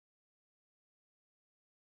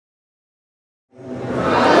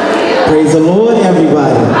Praise the Lord,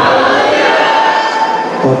 everybody.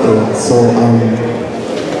 Okay, so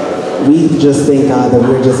we just thank God that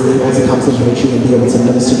we're just able to come to the retreat and be able to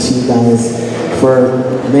minister to you guys. For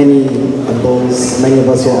many of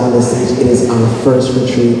us who are on the stage, it is our first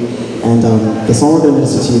retreat. And the song we're going to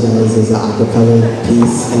minister to you guys is an a cappella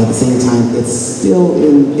piece, and at the same time, it's still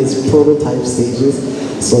in its prototype stages.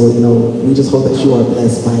 So, you know, we just hope that you are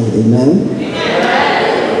blessed by it. Amen?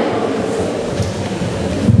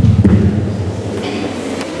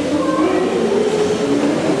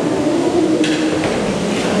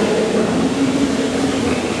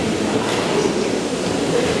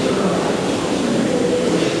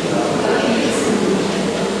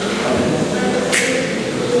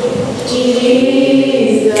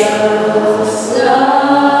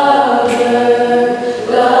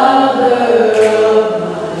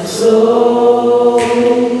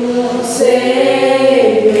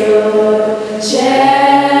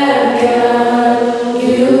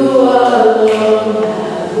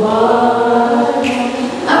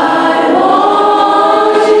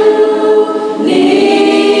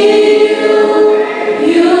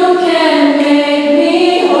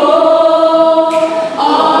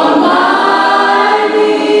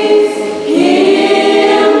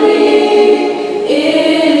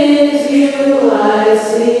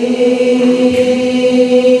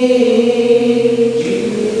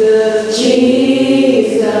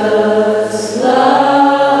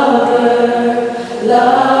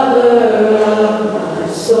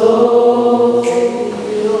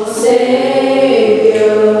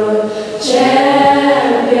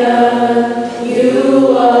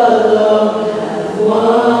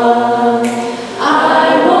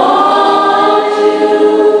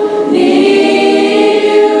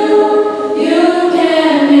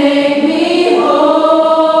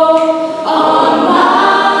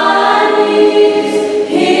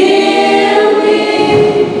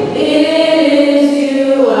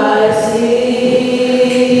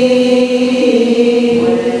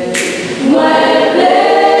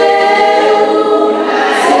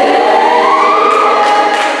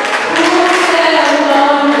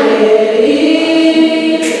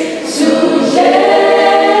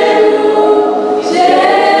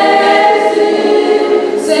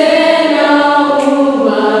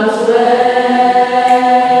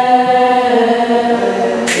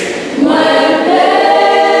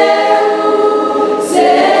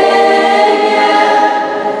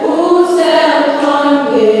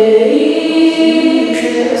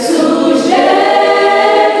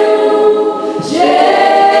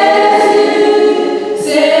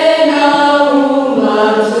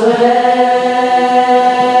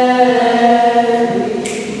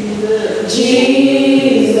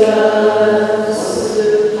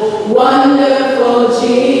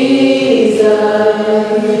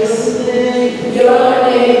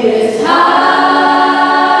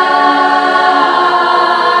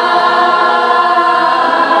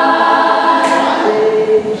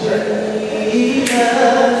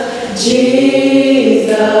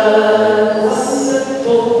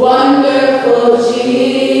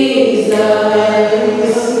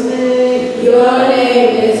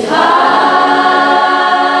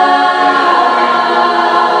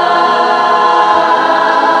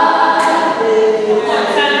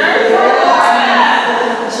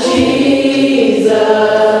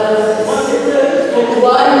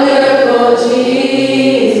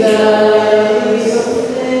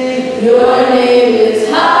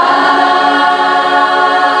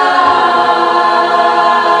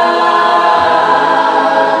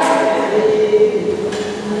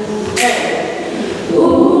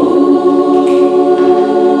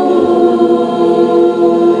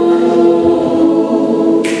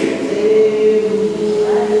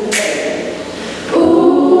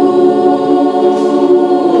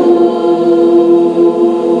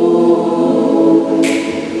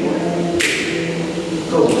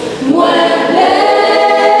 What?